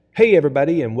Hey,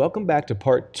 everybody, and welcome back to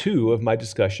part two of my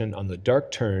discussion on the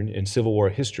dark turn in Civil War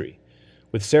history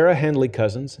with Sarah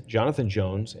Handley-Cousins, Jonathan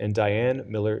Jones, and Diane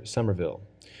Miller Sommerville.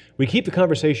 We keep the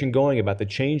conversation going about the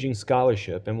changing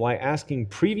scholarship and why asking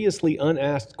previously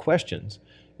unasked questions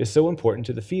is so important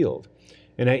to the field.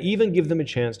 And I even give them a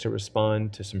chance to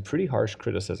respond to some pretty harsh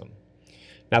criticism.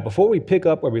 Now, before we pick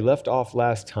up where we left off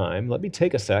last time, let me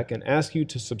take a sec and ask you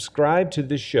to subscribe to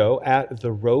this show at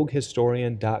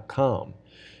theroguehistorian.com.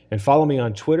 And follow me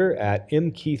on Twitter at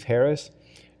mkeithharris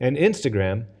and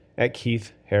Instagram at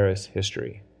Keith Harris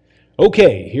History.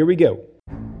 Okay, here we go.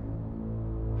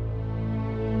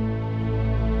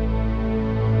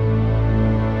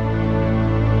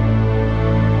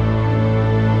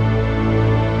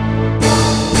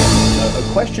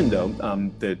 A question, though,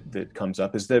 that comes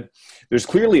up is that there's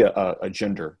clearly a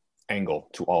gender angle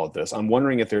to all of this. I'm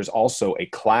wondering if there's also a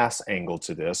class angle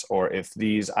to this, or if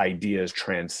these ideas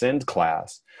transcend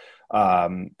class,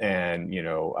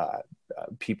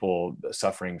 people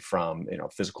suffering from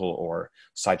physical or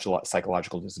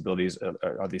psychological disabilities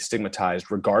are they stigmatized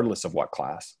regardless of what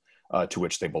class to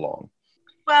which they belong?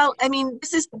 Well, I mean,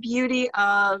 this is the beauty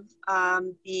of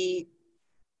the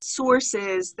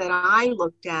sources that I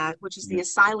looked at, which is the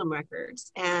asylum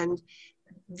records. And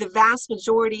the vast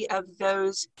majority of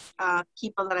those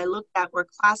people that I looked at were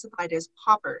classified as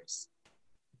paupers.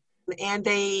 And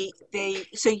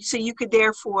so you could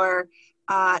therefore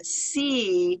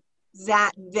see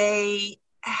that they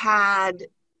had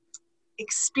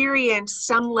experienced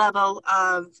some level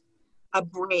of a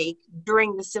break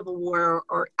during the Civil War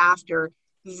or after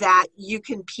that you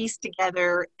can piece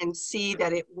together and see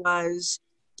that it was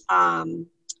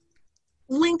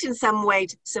linked in some way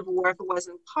to the Civil War if it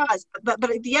wasn't caused. But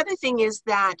the other thing is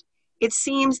that it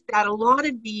seems that a lot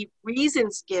of the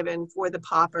reasons given for the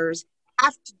paupers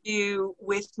have to do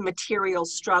with material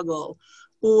struggle,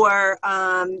 or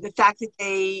the fact that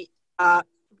a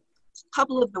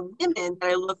couple of the women that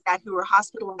I looked at who were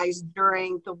hospitalized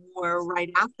during the war,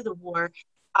 right after the war,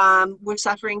 were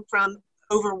suffering from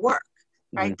overwork,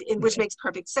 right? Mm-hmm. Which makes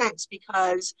perfect sense,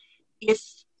 because if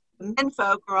the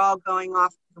menfolk are all going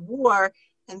off to the war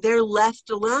and they're left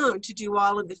alone to do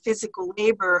all of the physical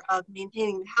labor of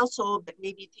maintaining the household, but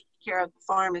maybe taking care of the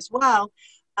farm as well,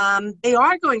 they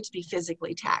are going to be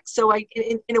physically taxed. So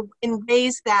in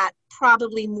ways that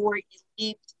probably more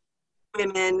elite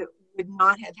women would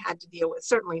not have had to deal with,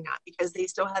 certainly not, because they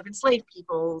still have enslaved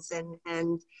peoples and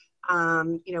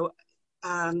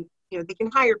they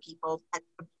can hire people, but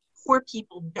poor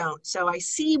people don't. So I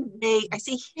see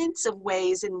hints of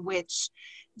ways in which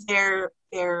their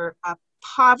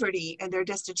poverty and their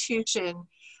destitution,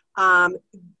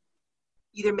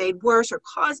 either made worse or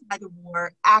caused by the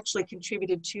war, actually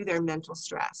contributed to their mental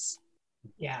stress.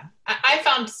 Yeah, I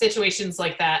found situations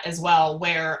like that as well,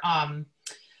 where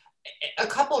a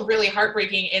couple of really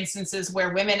heartbreaking instances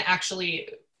where women actually,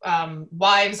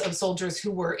 wives of soldiers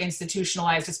who were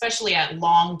institutionalized, especially at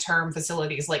long-term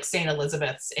facilities like St.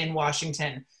 Elizabeth's in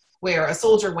Washington, where a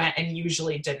soldier went and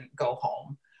usually didn't go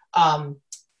home,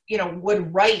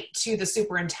 would write to the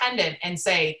superintendent and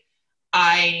say,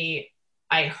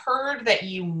 I heard that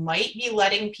you might be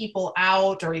letting people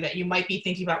out, or that you might be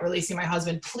thinking about releasing my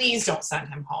husband. Please don't send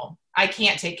him home. I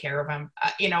can't take care of him.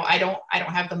 I don't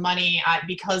have the money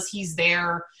because he's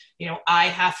there. I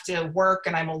have to work,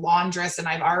 and I'm a laundress, and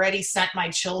I've already sent my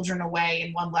children away.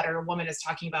 In one letter, a woman is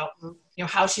talking about,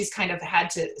 how she's kind of had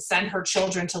to send her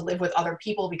children to live with other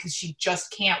people because she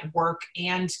just can't work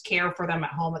and care for them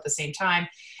at home at the same time.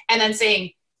 And then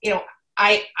saying,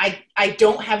 I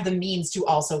don't have the means to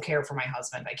also care for my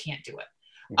husband. I can't do it.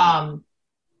 Mm-hmm.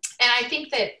 And I think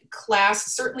that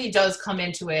class certainly does come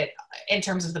into it in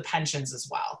terms of the pensions as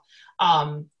well.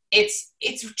 It's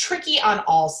tricky on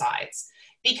all sides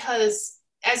because,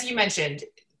 as you mentioned,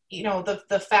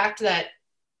 the fact that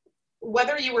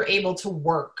whether you were able to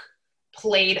work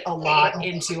played a lot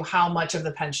into how much of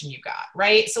the pension you got,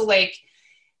 right? So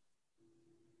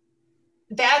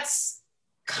that's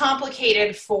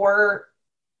complicated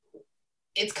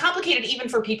it's complicated even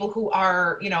for people who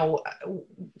are,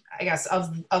 I guess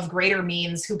of greater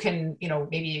means, who can,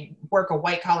 maybe work a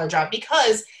white collar job,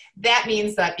 because that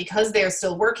means that because they're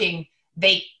still working,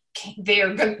 the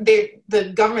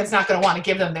government's not going to want to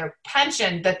give them their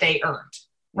pension that they earned,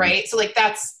 right? Mm-hmm. So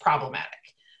that's problematic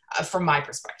from my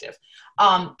perspective.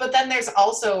 But then there's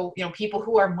also, people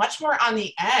who are much more on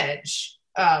the edge,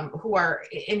 who are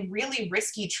in really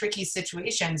risky, tricky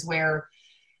situations where,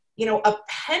 a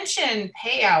pension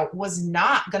payout was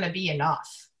not going to be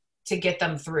enough to get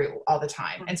them through all the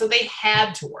time. And so they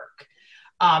had to work.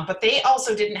 But they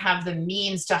also didn't have the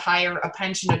means to hire a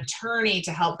pension attorney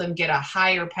to help them get a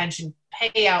higher pension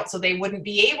payout, so they wouldn't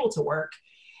be able to work.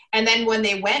 And then when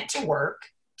they went to work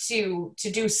to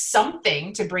do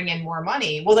something to bring in more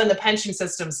money, well, then the pension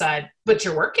system said, but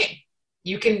you're working.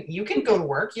 You can go to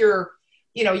work. You're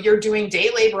doing day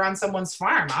labor on someone's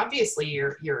farm. Obviously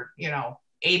you're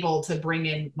able to bring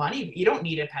in money. You don't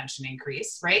need a pension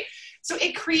increase, right? So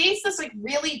it creates this like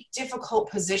really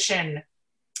difficult position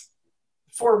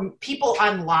for people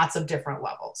on lots of different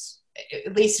levels,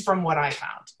 at least from what I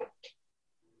found.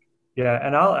 Yeah,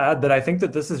 and I'll add that I think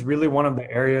that this is really one of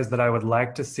the areas that I would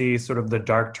like to see sort of the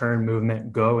dark turn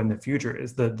movement go in the future,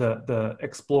 is the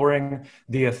exploring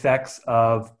the effects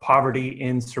of poverty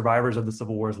in survivors of the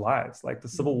Civil War's lives. Like the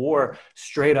Civil War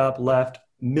straight up left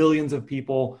millions of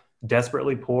people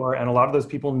desperately poor, and a lot of those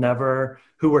people a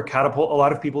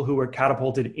lot of people who were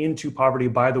catapulted into poverty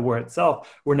by the war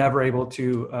itself were never able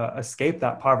to escape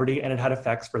that poverty, and it had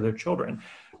effects for their children.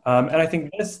 And I think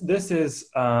this is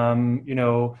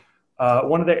one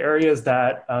of the areas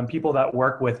that people that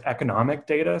work with economic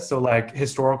data, so like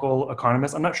historical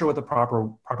economists, I'm not sure what the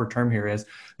proper term here is,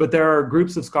 but there are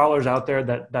groups of scholars out there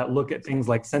that look at things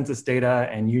like census data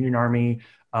and Union Army,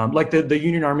 like the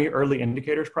Union Army Early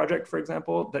Indicators Project, for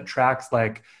example, that tracks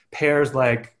like pairs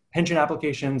like pension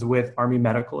applications with Army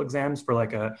medical exams for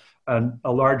like a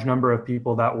large number of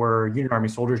people that were Union Army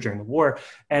soldiers during the war.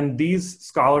 And these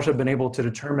scholars have been able to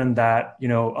determine that,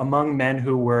 among men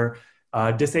who were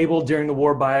disabled during the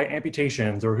war by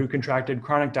amputations, or who contracted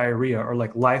chronic diarrhea or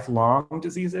like lifelong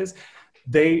diseases,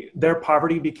 their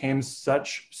poverty became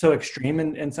so extreme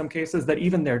in some cases that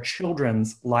even their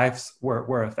children's lives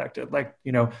were affected. Like,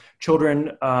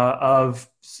 children of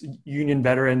Union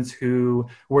veterans who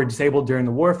were disabled during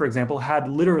the war, for example, had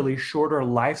literally shorter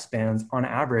lifespans on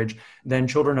average than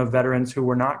children of veterans who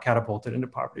were not catapulted into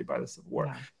poverty by the Civil War.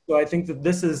 Yeah. So I think that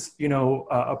this is,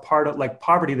 a part of like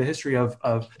poverty, the history of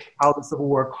how the Civil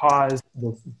War caused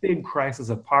the big crisis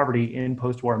of poverty in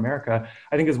post-war America,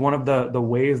 I think is one of the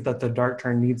ways that the dark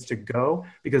turn needs to go,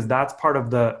 because that's part of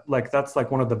that's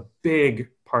like one of the big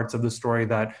parts of the story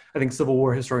that I think Civil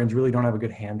War historians really don't have a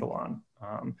good handle on.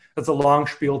 That's a long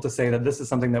spiel to say that this is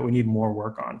something that we need more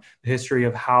work on. The history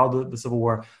of how the Civil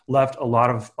War left a lot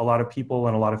of people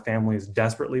and a lot of families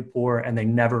desperately poor, and they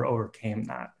never overcame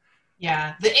that.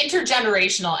 Yeah, the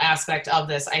intergenerational aspect of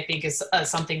this, I think, is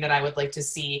something that I would like to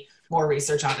see more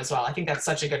research on as well. I think that's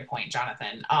such a good point,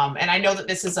 Jonathan. And I know that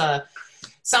this is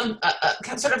some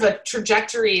sort of a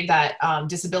trajectory that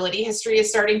disability history is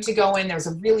starting to go in. There's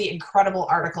a really incredible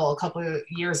article a couple of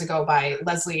years ago by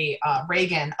Leslie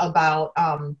Reagan about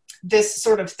this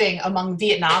sort of thing among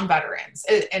Vietnam veterans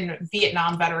and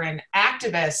Vietnam veteran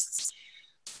activists,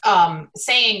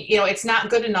 saying, it's not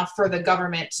good enough for the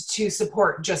government to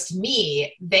support just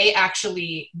me. They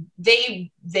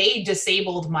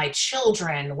disabled my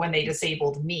children when they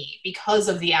disabled me because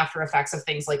of the after effects of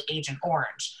things like Agent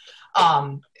Orange,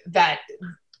 that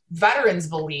veterans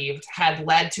believed had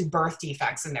led to birth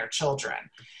defects in their children.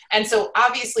 And so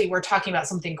obviously we're talking about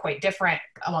something quite different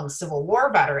among Civil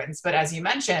War veterans, but as you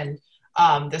mentioned,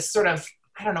 this sort of,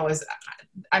 I don't know,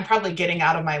 I'm probably getting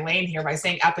out of my lane here by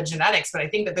saying epigenetics, but I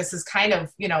think that this is kind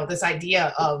of, this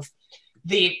idea of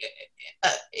the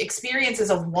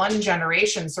experiences of one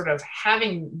generation sort of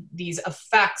having these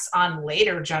effects on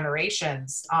later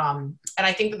generations. And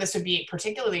I think that this would be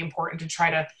particularly important to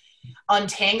try to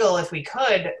untangle, if we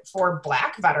could, for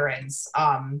Black veterans,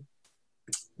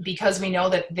 because we know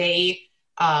that they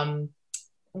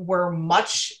were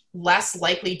much less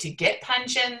likely to get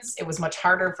pensions. It was much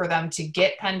harder for them to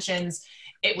get pensions.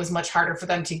 It was much harder for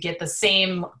them to get the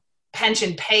same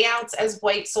pension payouts as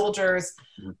white soldiers.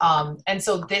 And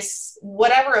so this,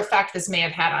 whatever effect this may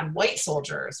have had on white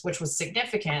soldiers, which was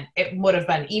significant, it would have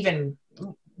been even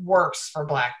worse for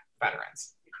Black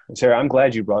veterans. Sarah, I'm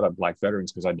glad you brought up Black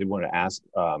veterans, because I did want to ask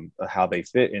how they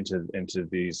fit into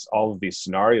all of these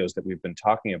scenarios that we've been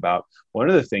talking about. One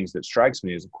of the things that strikes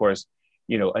me is, of course,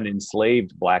 an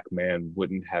enslaved Black man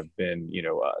wouldn't have been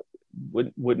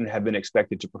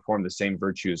expected to perform the same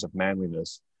virtues of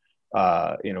manliness,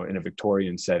 in a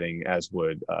Victorian setting as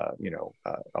would,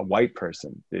 a white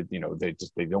person. They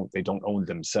don't own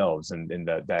themselves, and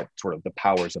that sort of the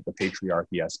powers of the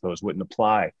patriarchy, I suppose, wouldn't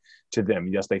apply to them.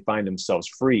 Yes, they find themselves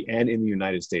free and in the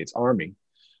United States Army.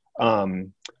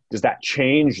 Does that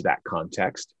change that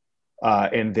context?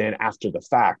 And then after the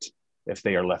fact, if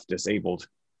they are left disabled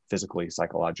physically,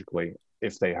 psychologically,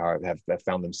 if they have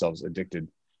found themselves addicted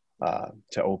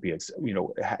to opiates,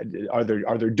 are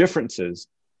there differences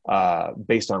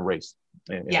based on race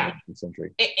in the Yeah. 19th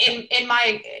century. In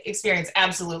my experience,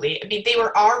 absolutely. I mean, they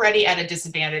were already at a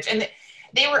disadvantage, and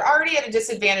they were already at a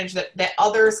disadvantage that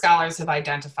other scholars have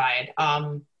identified.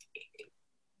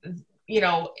 You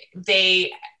know,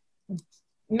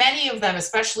 many of them,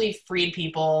 especially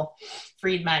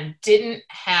freedmen, didn't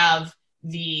have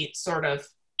the sort of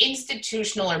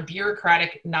institutional or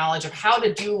bureaucratic knowledge of how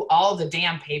to do all the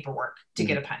damn paperwork to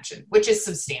get a pension, which is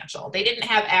substantial. They didn't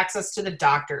have access to the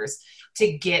doctors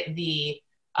to get the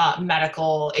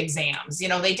medical exams. You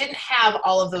know, they didn't have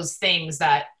all of those things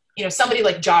that, you know, somebody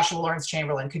like Joshua Lawrence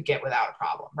Chamberlain could get without a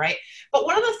problem, right? But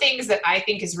one of the things that I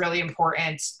think is really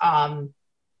important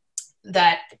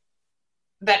that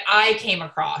I came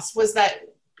across was that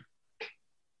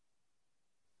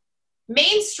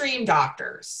mainstream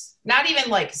doctors, not even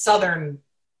like Southern,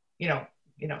 you know,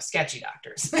 sketchy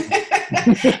doctors.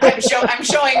 I'm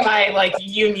showing my like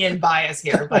union bias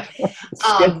here, but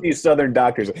sketchy Southern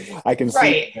doctors. I can see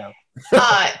right. it now.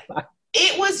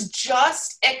 It was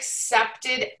just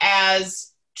accepted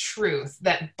as truth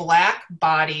that Black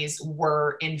bodies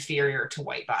were inferior to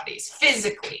white bodies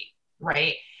physically,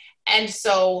 right? And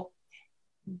so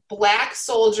Black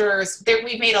soldiers,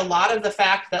 we've made a lot of the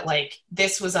fact that like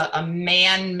this was a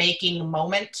man-making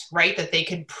moment, right? That they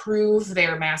could prove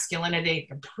their masculinity, they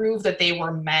could prove that they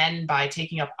were men by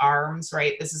taking up arms,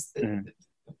 right? This is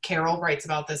Carol writes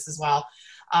about this as well.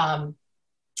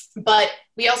 But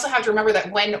we also have to remember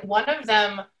that when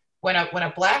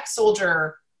a Black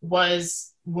soldier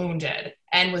was wounded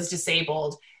and was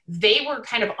disabled, they were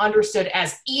kind of understood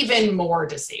as even more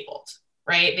disabled,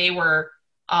 right? They were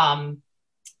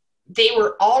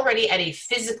already at a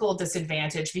physical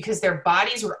disadvantage because their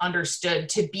bodies were understood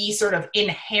to be sort of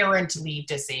inherently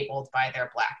disabled by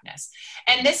their Blackness.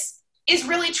 And this is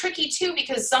really tricky too,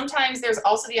 because sometimes there's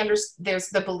also there's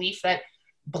the belief that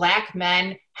Black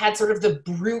men had sort of the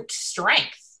brute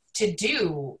strength to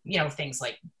do, you know, things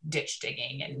like ditch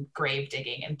digging and grave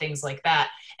digging and things like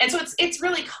that. And so it's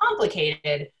really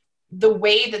complicated the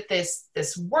way that this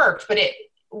worked, but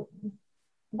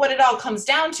what it all comes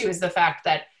down to is the fact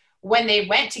that when they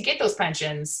went to get those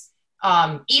pensions,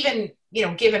 even, you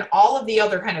know, given all of the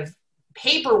other kind of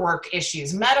paperwork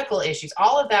issues, medical issues,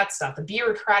 all of that stuff, the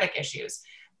bureaucratic issues,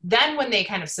 then when they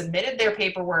kind of submitted their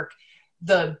paperwork,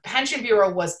 the Pension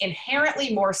Bureau was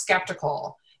inherently more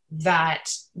skeptical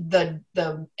that the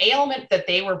ailment that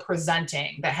they were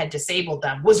presenting that had disabled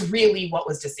them was really what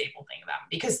was disabling them,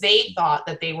 because they thought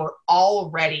that they were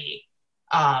already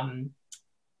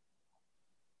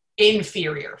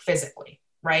inferior physically,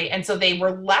 right? And so they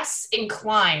were less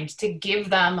inclined to give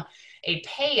them a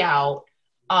payout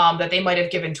that they might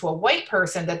have given to a white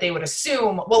person that they would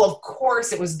assume, well, of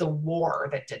course it was the war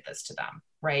that did this to them,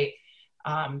 right?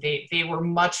 They were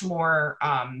much more,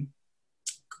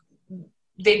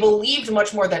 they believed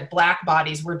much more that Black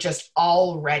bodies were just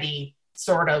already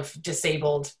sort of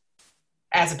disabled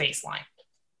as a baseline.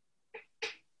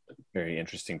 Very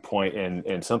interesting point,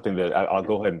 and something that I'll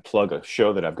go ahead and plug a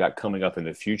show that I've got coming up in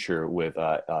the future with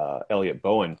Elliot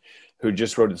Bowen, who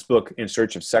just wrote this book, In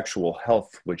Search of Sexual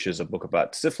Health, which is a book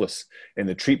about syphilis and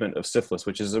the treatment of syphilis,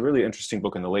 which is a really interesting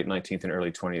book in the late 19th and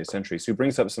early 20th century. So he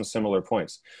brings up some similar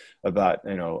points about,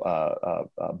 you know,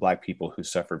 Black people who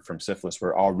suffered from syphilis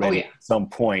were already at some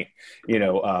point, you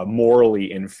know,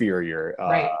 morally inferior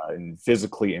and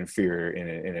physically inferior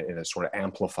in a sort of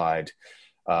amplified,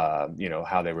 you know,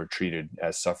 how they were treated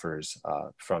as sufferers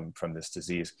from this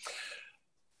disease.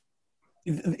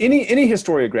 Any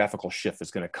historiographical shift is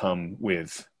going to come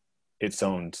with its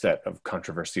own set of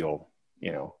controversial,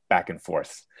 you know, back and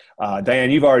forth. Diane,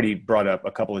 you've already brought up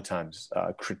a couple of times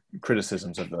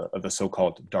criticisms of the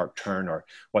so-called dark turn, or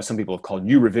what some people have called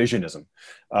new revisionism,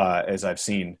 as I've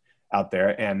seen out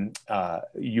there. And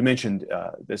you mentioned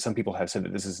that some people have said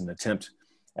that this is an attempt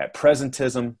at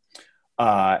presentism.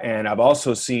 And I've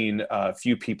also seen a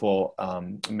few people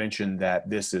mention that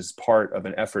this is part of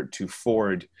an effort to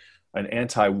forward an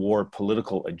anti-war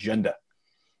political agenda.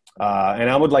 And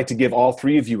I would like to give all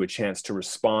three of you a chance to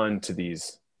respond to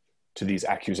these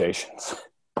accusations.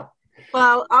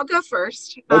 Well, I'll go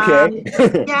first. Okay.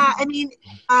 Yeah, I mean,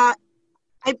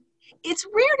 it's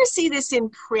rare to see this in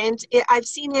print. I've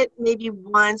seen it maybe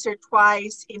once or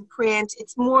twice in print.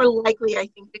 It's more likely, I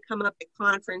think, to come up at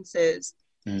conferences.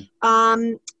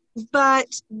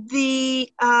 But the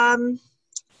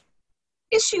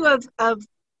issue of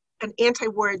an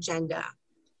anti-war agenda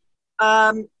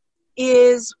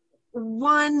is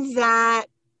one that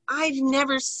I've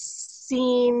never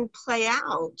seen play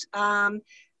out.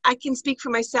 I can speak for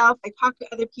myself. I talk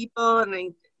to other people,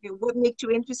 and what makes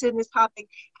you interested in this topic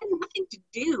had nothing to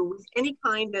do with any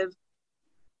kind of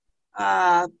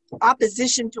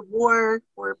opposition to war,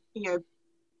 or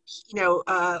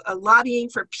lobbying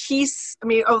for peace. I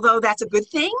mean, although that's a good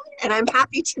thing, and I'm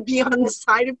happy to be on the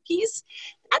side of peace,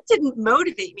 that didn't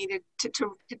motivate me to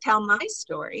tell my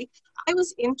story. I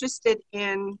was interested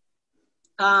in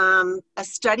a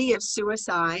study of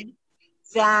suicide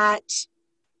that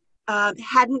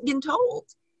hadn't been told.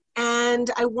 And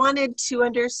I wanted to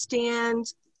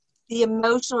understand the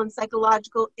emotional and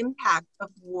psychological impact of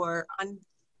war on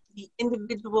the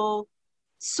individual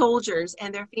soldiers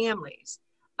and their families.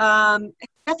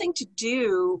 Nothing to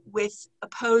do with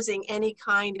opposing any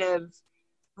kind of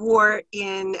war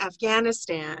in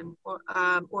Afghanistan or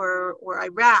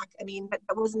Iraq. I mean, that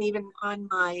wasn't even on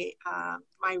my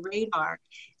radar.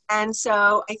 And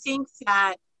so I think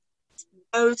that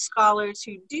those scholars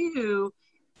who do,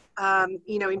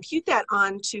 impute that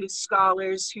onto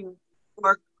scholars who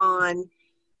work on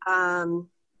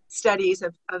studies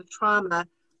of trauma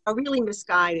are really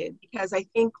misguided, because I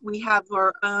think we have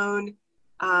our own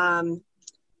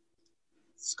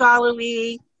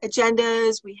scholarly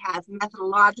agendas, we have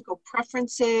methodological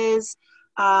preferences,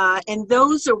 and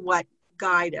those are what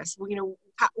guide us.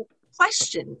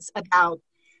 Questions about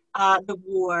the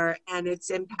war and its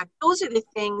impact. Those are the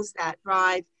things that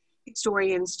drive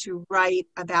historians to write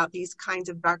about these kinds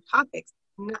of dark topics,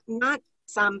 not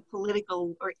some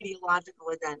political or ideological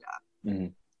agenda. Mm-hmm.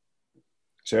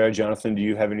 Sarah, Jonathan, do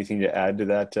you have anything to add to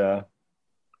that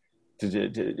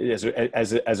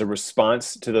as a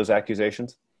response to those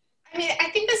accusations? I mean, I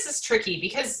think this is tricky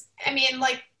because, I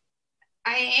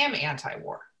am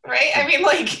anti-war, right?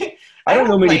 I don't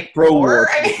know many pro-war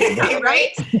people,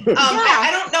 right? I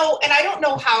don't know, and I don't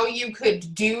know how you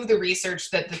could do the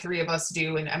research that the three of us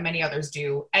do and many others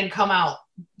do and come out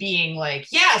being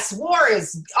like, yes, war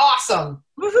is awesome.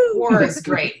 Woo-hoo. War is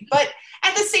great. But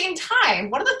at the same time,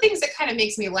 one of the things that kind of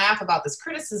makes me laugh about this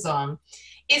criticism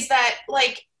is that,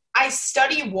 I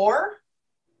study war,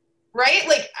 right?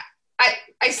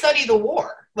 I study the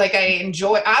war. I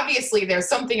enjoy, obviously there's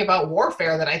something about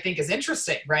warfare that I think is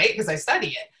interesting, right? Because I study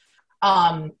it.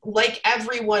 Like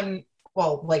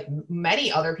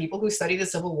many other people who study the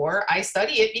Civil War, I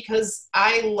study it because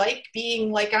I like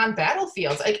being on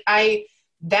battlefields.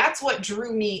 That's what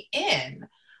drew me in.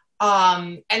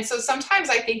 And so sometimes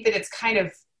I think that it's kind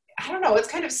of, it's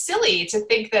kind of silly to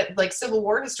think that Civil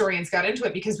War historians got into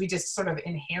it because we just sort of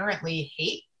inherently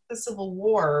hate the Civil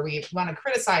War, or we want to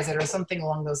criticize it or something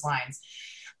along those lines.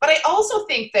 But I also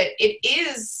think that it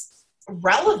is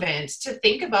relevant to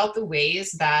think about the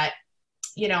ways that,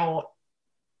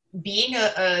 being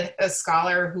a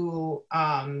scholar who,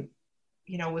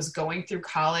 was going through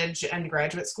college and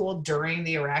graduate school during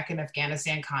the Iraq and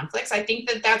Afghanistan conflicts, I think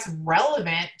that that's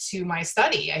relevant to my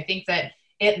study. I think that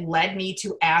it led me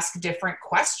to ask different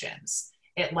questions.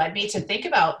 It led me to think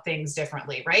about things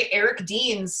differently, right? Eric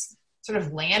Dean's sort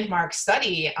of landmark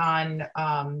study on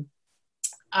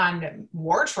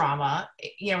war trauma,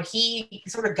 he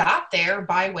sort of got there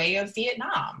by way of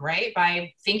Vietnam, right?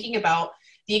 By thinking about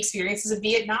the experiences of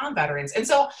Vietnam veterans. And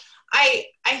so I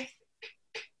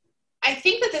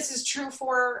think that this is true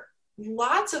for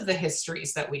lots of the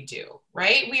histories that we do,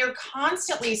 right? We are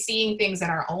constantly seeing things in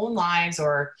our own lives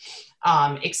or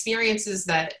experiences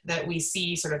that we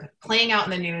see sort of playing out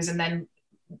in the news, and then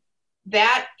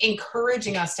that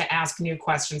encouraging us to ask new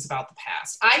questions about the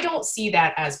past. I don't see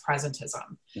that as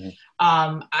presentism.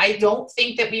 Mm-hmm. I don't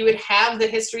think that we would have the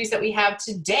histories that we have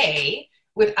today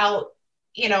without,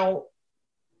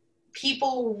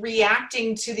 people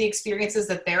reacting to the experiences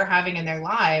that they're having in their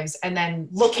lives and then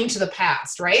looking to the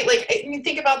past, right?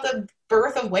 Think about the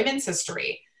birth of women's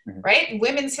history, mm-hmm. right?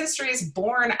 Women's history is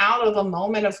born out of a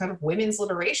moment of kind of women's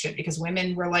liberation, because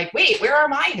women were like, wait, where are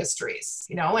my histories?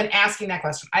 And asking that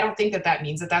question. I don't think that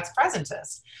means that that's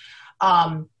presentist.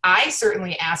 I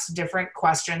certainly asked different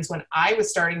questions when I was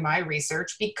starting my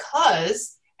research,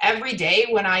 because every day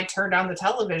when I turned on the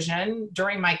television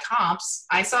during my comps,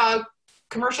 I saw a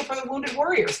commercial for the Wounded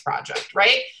Warriors Project,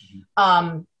 right?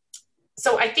 Mm-hmm.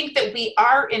 So I think that we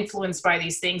are influenced by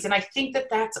these things, and I think that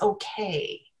that's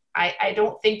okay. I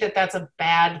don't think that that's a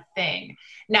bad thing.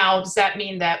 Now, does that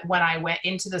mean that when I went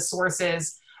into the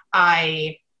sources,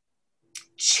 I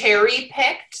cherry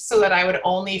picked so that I would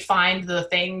only find the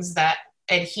things that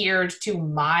adhered to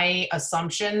my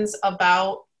assumptions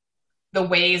about the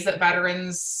ways that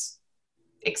veterans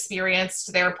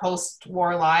experienced their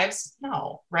post-war lives?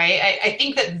 No, right? I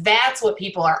think that that's what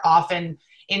people are often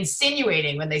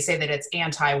insinuating when they say that it's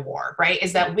anti-war, right?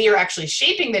 Is that we are actually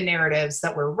shaping the narratives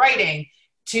that we're writing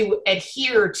to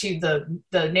adhere to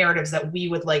the narratives that we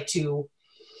would like to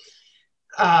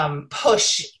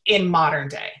push in modern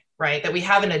day, right? That we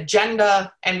have an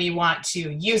agenda and we want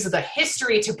to use the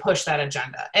history to push that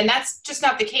agenda. And that's just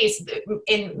not the case.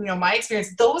 In my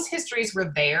experience, those histories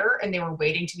were there and they were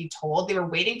waiting to be told. They were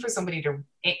waiting for somebody to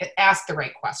ask the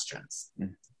right questions.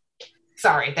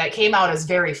 Sorry, that came out as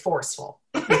very forceful.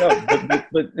 No,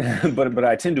 but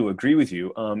I tend to agree with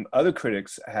you. Other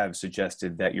critics have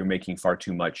suggested that you're making far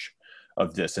too much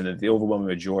of this, and that the overwhelming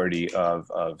majority of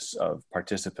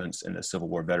participants in the Civil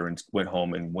War veterans went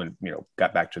home and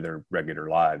got back to their regular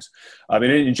lives. I mean,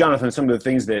 and Jonathan, some of the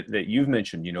things that you've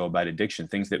mentioned, about addiction,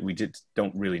 things that we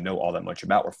don't really know all that much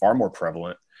about, were far more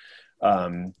prevalent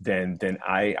than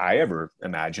I ever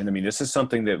imagined. I mean, this is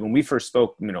something that when we first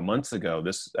spoke, months ago,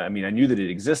 I knew that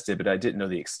it existed, but I didn't know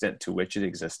the extent to which it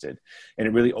existed. And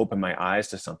it really opened my eyes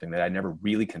to something that I never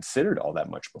really considered all that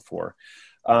much before.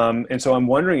 And so I'm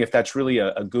wondering if that's really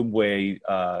a good way,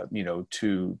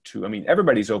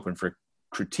 everybody's open for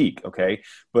critique. Okay.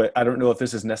 But I don't know if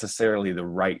this is necessarily the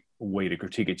right way to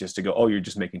critique it, just to go, oh, you're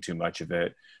just making too much of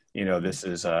it. This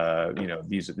is,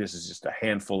 this is just a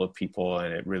handful of people.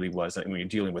 And it really wasn't. When you're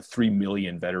dealing with 3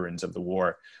 million veterans of the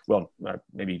war, well,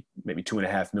 maybe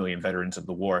 2.5 million veterans of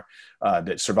the war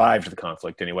that survived the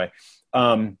conflict anyway.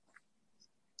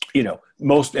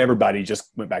 Most everybody just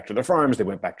went back to their farms, they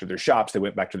went back to their shops, they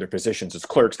went back to their positions as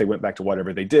clerks, they went back to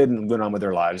whatever they did and went on with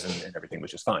their lives, and everything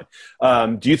was just fine.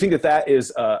 Do you think that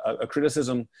is a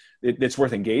criticism that's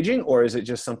worth engaging, or is it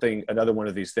just another one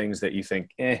of these things that you think,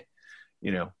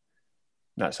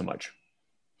 not so much?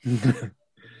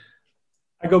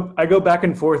 I go back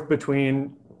and forth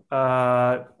between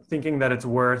thinking that it's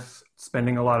worth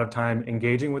spending a lot of time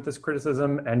engaging with this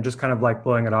criticism and just kind of like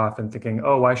blowing it off and thinking,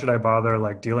 oh, why should I bother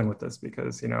dealing with this?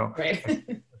 Because,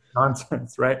 right.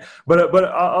 nonsense, right? But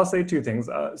I'll say two things.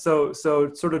 So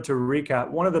sort of to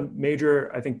recap, one of the major,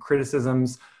 I think,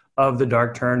 criticisms of the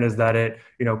dark turn is that it,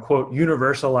 quote,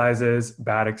 universalizes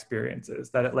bad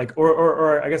experiences. That it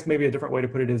or I guess maybe a different way to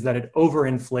put it is that it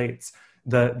overinflates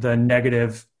the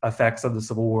negative effects of the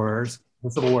Civil War.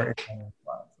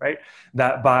 Right?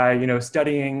 That by,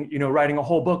 studying, writing a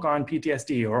whole book on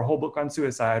PTSD or a whole book on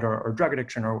suicide or drug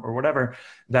addiction or whatever,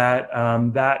 that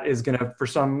that is going to, for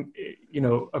some,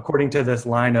 according to this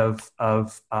line of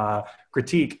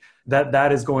critique,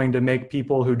 that is going to make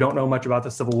people who don't know much about the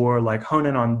Civil War hone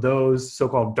in on those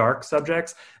so-called dark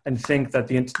subjects and think that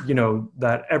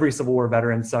that every Civil War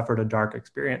veteran suffered a dark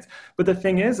experience. But the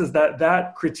thing is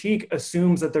that critique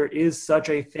assumes that there is such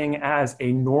a thing as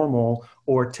a normal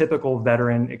or typical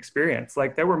veteran experience.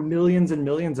 There were millions and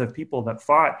millions of people that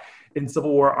fought in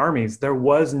Civil War armies. There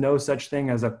was no such thing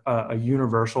as a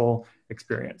universal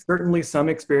experience. Certainly some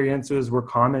experiences were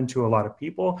common to a lot of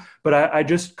people, but I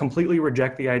just completely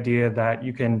reject the idea that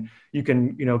you can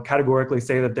categorically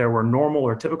say that there were normal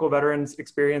or typical veterans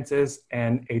experiences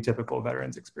and atypical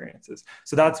veterans experiences.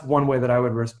 So that's one way that I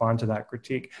would respond to that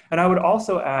critique. And I would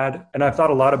also add, and I've thought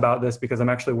a lot about this because I'm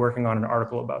actually working on an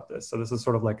article about this. So this is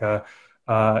sort of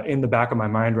in the back of my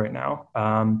mind right now.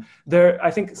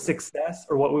 I think success,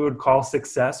 or what we would call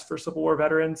success for Civil War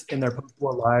veterans in their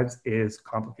post-war lives, is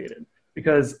complicated.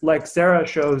 Because like Sarah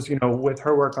shows, with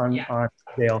her work on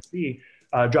JLC,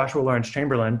 Joshua Lawrence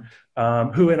Chamberlain,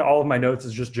 who in all of my notes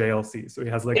is just JLC. So he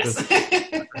has this.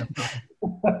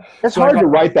 It's hard to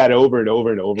write that over and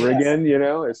over and over again,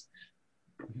 It's...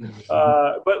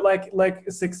 but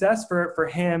success for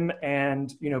him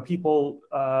and people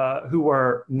who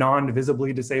were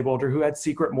non-visibly disabled or who had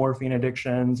secret morphine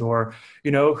addictions or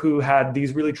who had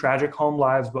these really tragic home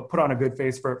lives but put on a good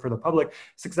face for the public,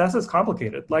 success is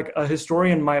complicated. A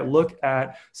historian might look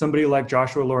at somebody like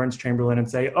Joshua Lawrence Chamberlain and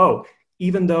say, oh,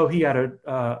 even though he had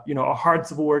a hard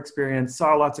Civil War experience,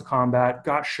 saw lots of combat,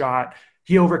 got shot,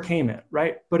 he overcame it,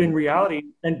 right? But in reality,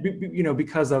 and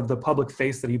because of the public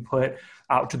face that he put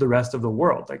out to the rest of the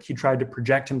world, he tried to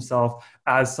project himself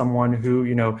as someone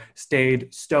who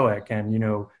stayed stoic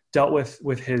and dealt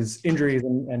with his injuries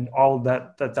and all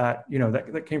that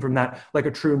came from that, like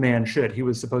a true man should. He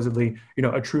was supposedly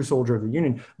a true soldier of the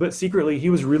Union, but secretly he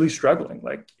was really struggling.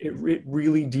 It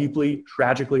really deeply,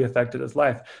 tragically affected his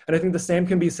life. And I think the same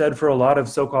can be said for a lot of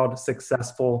so-called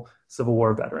successful Civil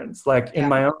War veterans. In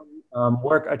my own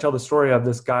work, I tell the story of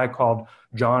this guy called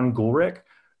John Gulrich,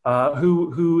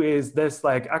 who is this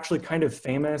actually kind of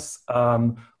famous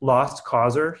lost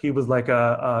causer. He was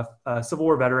a Civil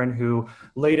War veteran who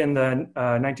late in the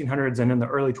 1900s and in the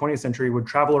early 20th century would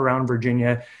travel around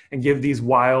Virginia and give these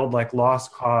wild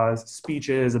lost cause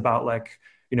speeches about it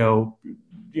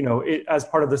as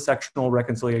part of the sectional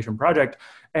reconciliation project.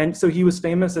 And so he was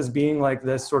famous as being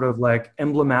this sort of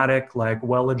emblematic,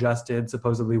 well-adjusted,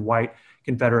 supposedly white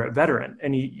Confederate veteran.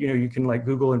 And you can like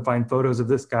Google and find photos of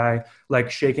this guy like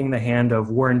shaking the hand of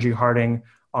Warren G. Harding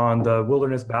on the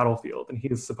Wilderness battlefield. And he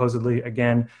is supposedly,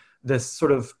 again, this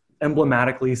sort of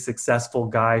emblematically successful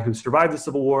guy who survived the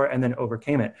Civil War and then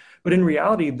overcame it. But in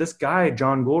reality, this guy,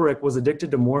 John Gulrich, was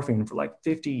addicted to morphine for like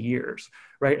 50 years,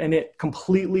 right? And it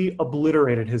completely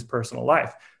obliterated his personal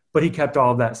life. But he kept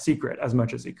all of that secret as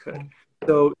much as he could.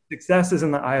 So success is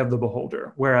in the eye of the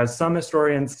beholder, whereas some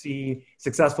historians see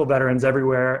successful veterans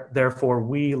everywhere. Therefore,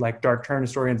 we, like dark turn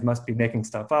historians, must be making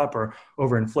stuff up or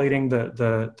overinflating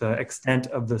the extent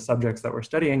of the subjects that we're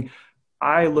studying.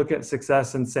 I look at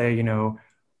success and say,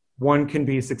 one can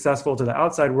be successful to the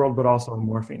outside world, but also a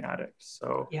morphine addict.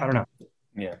 So I don't know.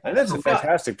 Yeah, and that's a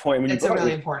fantastic point. It's a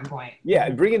really important point. Yeah,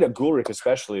 bringing up Gulrich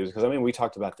especially, because we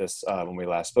talked about this when we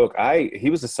last spoke. He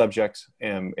was the subject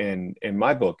in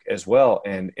my book as well.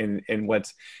 And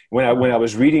when I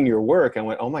was reading your work, I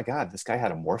went, oh my God, this guy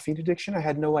had a morphine addiction. I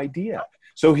had no idea.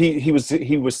 So he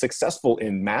was successful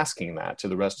in masking that to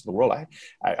the rest of the world.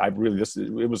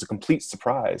 It was a complete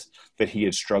surprise that he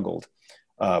had struggled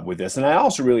with this. And I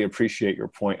also really appreciate your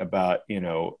point about,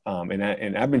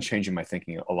 and I've been changing my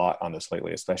thinking a lot on this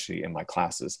lately, especially in my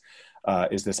classes,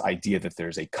 is this idea that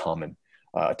there's a common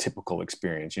typical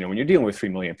experience. When you're dealing with 3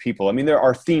 million people, there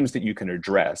are themes that you can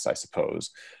address, I suppose.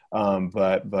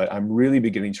 But I'm really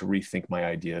beginning to rethink my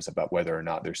ideas about whether or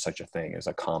not there's such a thing as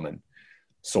a common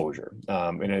soldier.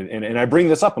 And I bring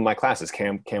this up in my classes.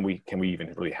 Can we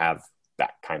even really have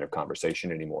that kind of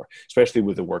conversation anymore, especially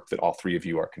with the work that all three of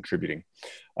you are contributing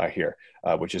here,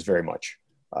 which is very much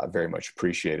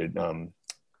appreciated.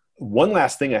 One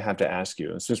last thing I have to ask you,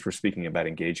 and since we're speaking about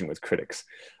engaging with critics,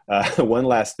 one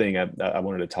last thing I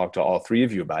wanted to talk to all three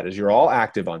of you about is you're all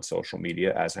active on social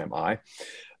media, as am I.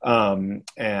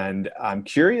 And I'm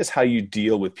curious how you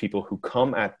deal with people who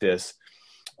come at this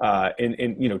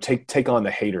and take on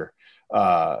the hater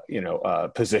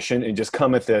position and just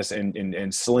come at this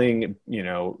and sling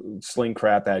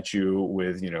crap at you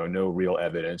with, no real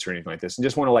evidence or anything like this, and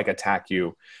just want to like attack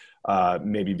you,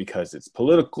 maybe because it's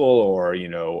political or,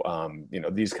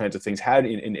 these kinds of things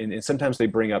and sometimes they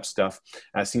bring up stuff.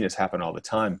 I've seen this happen all the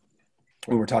time.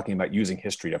 When we're talking about using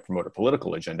history to promote a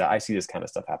political agenda, I see this kind of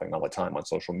stuff happening all the time on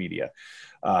social media.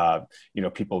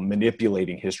 People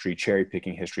manipulating history, cherry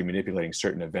picking history, manipulating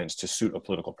certain events to suit a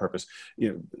political purpose.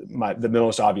 The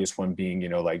most obvious one being,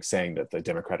 like saying that the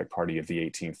Democratic Party of the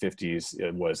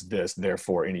 1850s was this,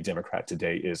 therefore any Democrat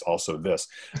today is also this.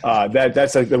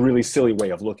 That's a really silly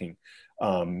way of looking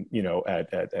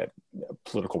at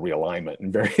political realignment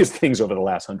and various things over the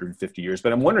last 150 years.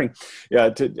 But I'm wondering,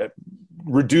 to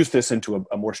reduce this into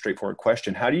a more straightforward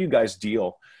question, how do you guys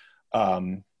deal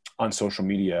on social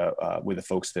media with the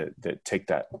folks that take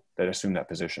that assume that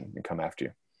position and come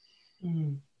after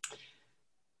you?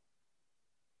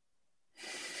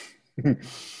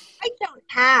 I don't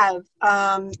have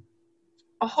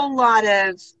a whole lot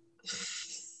of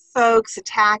folks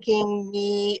attacking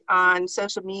me on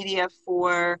social media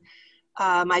for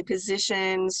my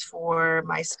positions, for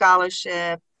my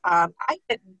scholarship.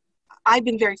 I've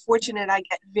been very fortunate. I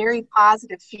get very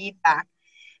positive feedback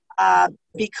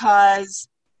because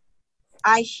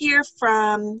I hear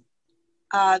from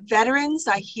veterans,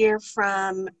 I hear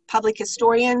from public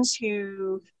historians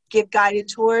who give guided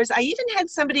tours. I even had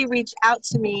somebody reach out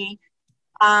to me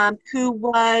who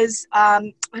was,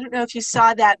 I don't know if you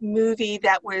saw that movie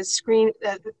that was screened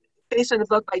based on the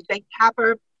book by Jake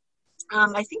Tapper.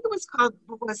 I think it was called,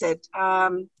 what was it?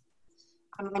 I'm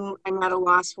at a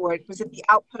loss for it. Was it The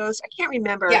Outpost? I can't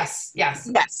remember. Yes. The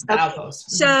okay. Outpost.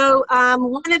 Mm-hmm. So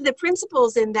one of the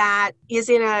principals in that is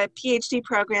in a PhD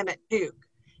program at Duke,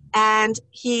 and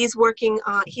he's working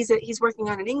on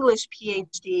an English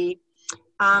PhD.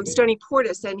 Stoney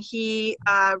Portis, and he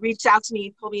reached out to me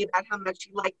and told me about how much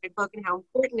he liked my book and how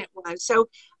important it was. So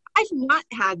I've not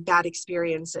had bad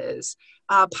experiences.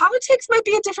 Politics might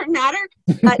be a different matter,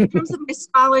 but in terms of my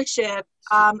scholarship,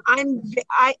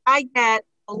 I get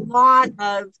a lot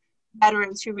of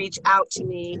veterans who reach out to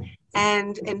me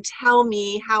and tell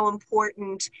me how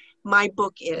important my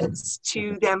book is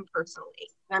to them personally.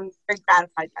 I'm very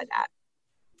gratified by that.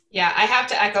 Yeah, I have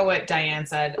to echo what Diane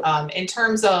said. In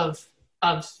terms of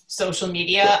social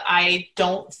media, I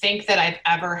don't think that I've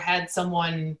ever had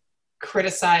someone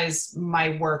criticize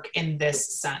my work in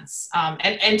this sense.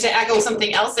 And to echo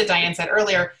something else that Diane said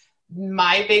earlier,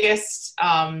 my biggest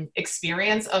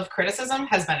experience of criticism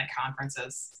has been at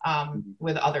conferences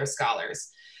with other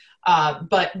scholars.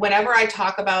 But whenever I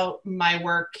talk about my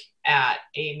work at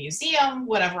a museum,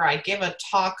 whenever I give a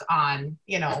talk on,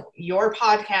 your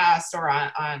podcast or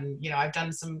on I've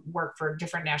done some work for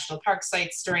different national park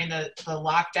sites during the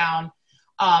lockdown.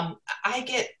 I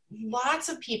get lots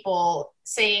of people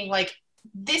saying like,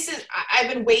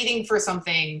 I've been waiting for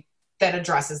something that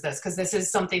addresses this, because this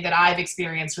is something that I've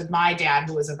experienced with my dad,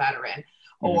 who was a veteran.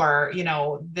 Or,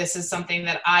 this is something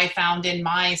that I found in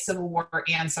my Civil War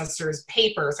ancestors'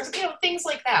 papers, or, things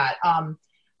like that.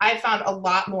 I found a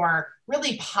lot more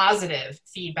really positive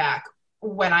feedback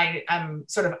when I am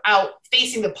sort of out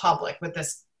facing the public with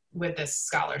this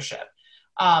scholarship.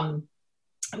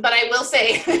 But I will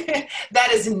say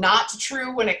that is not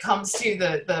true when it comes to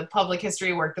the public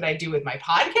history work that I do with my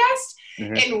podcast,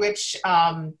 in which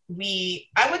I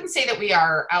wouldn't say that we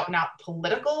are out and out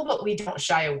political, but we don't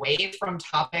shy away from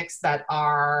topics that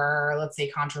are, let's say,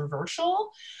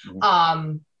 controversial.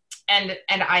 And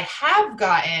I have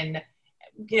gotten,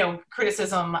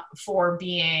 criticism for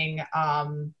being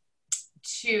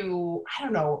too, I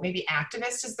don't know, maybe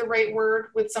activist is the right word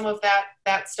with some of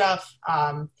that stuff.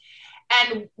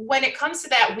 And when it comes to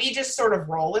that, we just sort of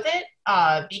roll with it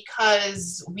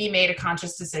because we made a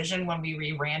conscious decision when we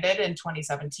rebranded in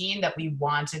 2017 that we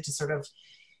wanted to sort of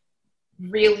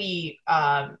really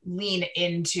lean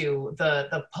into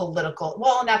the political,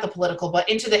 well, not the political, but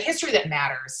into the history that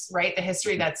matters, right? The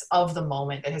history that's of the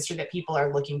moment, the history that people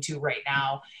are looking to right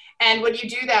now. And when you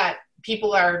do that,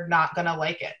 people are not going to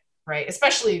like it, right?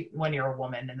 Especially when you're a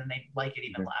woman, and then they like it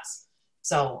even less.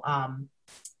 So,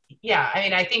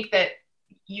 I think that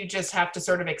you just have to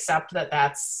sort of accept that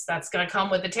that's going to come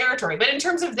with the territory. But in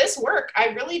terms of this work,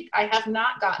 I have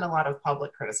not gotten a lot of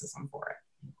public criticism for it.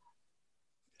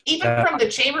 Even from the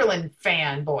Chamberlain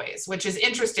fanboys, which is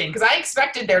interesting, because I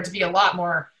expected there to be a lot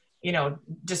more,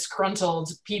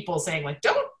 disgruntled people saying like,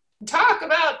 don't talk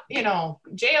about,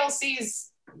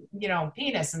 JLC's,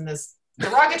 penis in this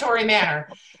derogatory manner.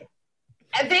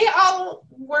 And they all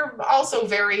were also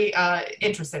very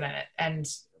interested in it. And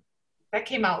that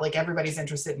came out like everybody's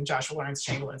interested in Joshua Lawrence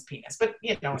Chamberlain's penis, but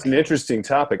it's an interesting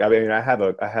topic. I mean, I have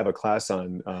a class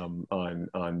on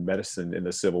medicine in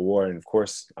the Civil War, and of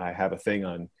course, I have a thing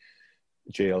on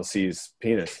JLC's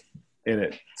penis in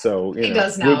it. So it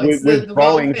does now. With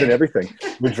drawings and everything,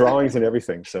 with drawings and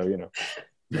everything. So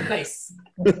nice.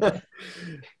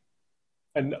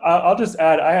 And I'll just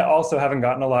add, I also haven't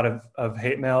gotten a lot of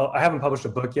hate mail. I haven't published a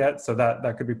book yet, so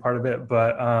that could be part of it,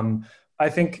 but. I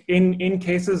think in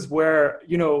cases where,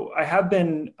 I have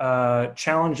been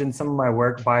challenged in some of my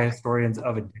work by historians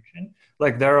of addiction.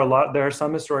 Like there are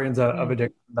some historians of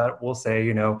addiction that will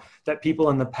say, that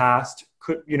people in the past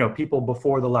people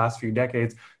before the last few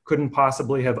decades couldn't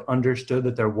possibly have understood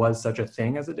that there was such a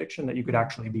thing as addiction, that you could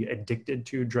actually be addicted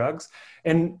to drugs.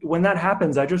 And when that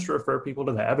happens, I just refer people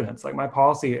to the evidence. Like my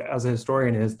policy as a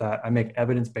historian is that I make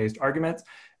evidence-based arguments.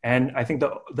 And I think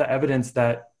the evidence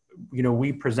that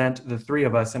we present, the three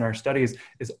of us in our studies,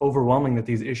 is overwhelming that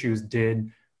these issues did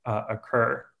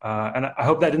occur. And I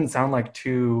hope that didn't sound like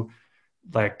too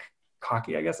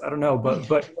cocky, I guess. I don't know, but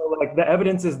the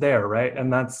evidence is there, right?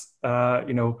 And that's,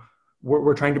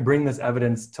 we're trying to bring this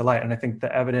evidence to light. And I think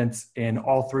the evidence in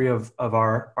all three of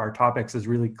our topics is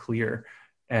really clear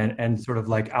and sort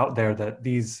of out there that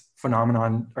these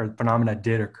phenomena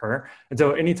did occur. And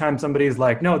so anytime somebody's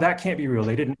like, no, that can't be real,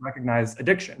 they didn't recognize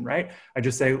addiction, right? I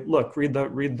just say, look, read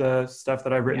the stuff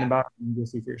that I've written about, and you'll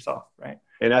see for yourself, right?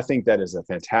 And I think that is a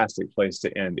fantastic place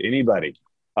to end. Anybody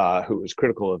who is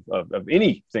critical of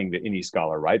anything that any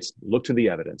scholar writes, look to the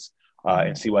evidence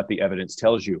and see what the evidence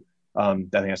tells you. I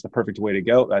think that's the perfect way to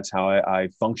go. That's how I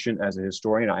function as a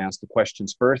historian. I ask the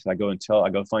questions first. I go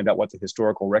find out what the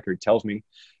historical record tells me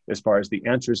as far as the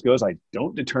answers goes. I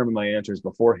don't determine my answers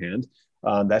beforehand.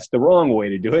 That's the wrong way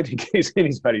to do it, in case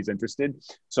anybody's interested.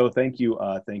 So thank you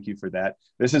for that.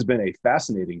 This has been a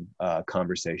fascinating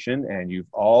conversation, and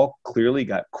you've all clearly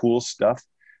got cool stuff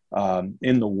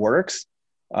in the works.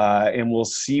 And we'll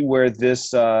see where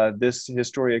this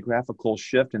historiographical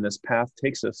shift and this path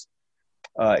takes us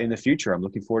in the future. I'm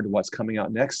looking forward to what's coming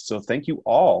out next. So thank you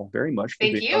all very much.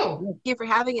 Thank you. Thank you for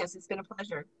having us. It's been a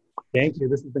pleasure. Thank you.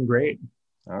 This has been great.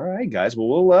 All right, guys.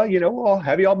 Well, we'll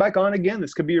have you all back on again.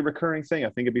 This could be a recurring thing. I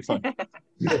think it'd be fun.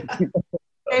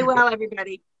 Very well,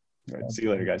 everybody. All right, see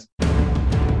you later, guys.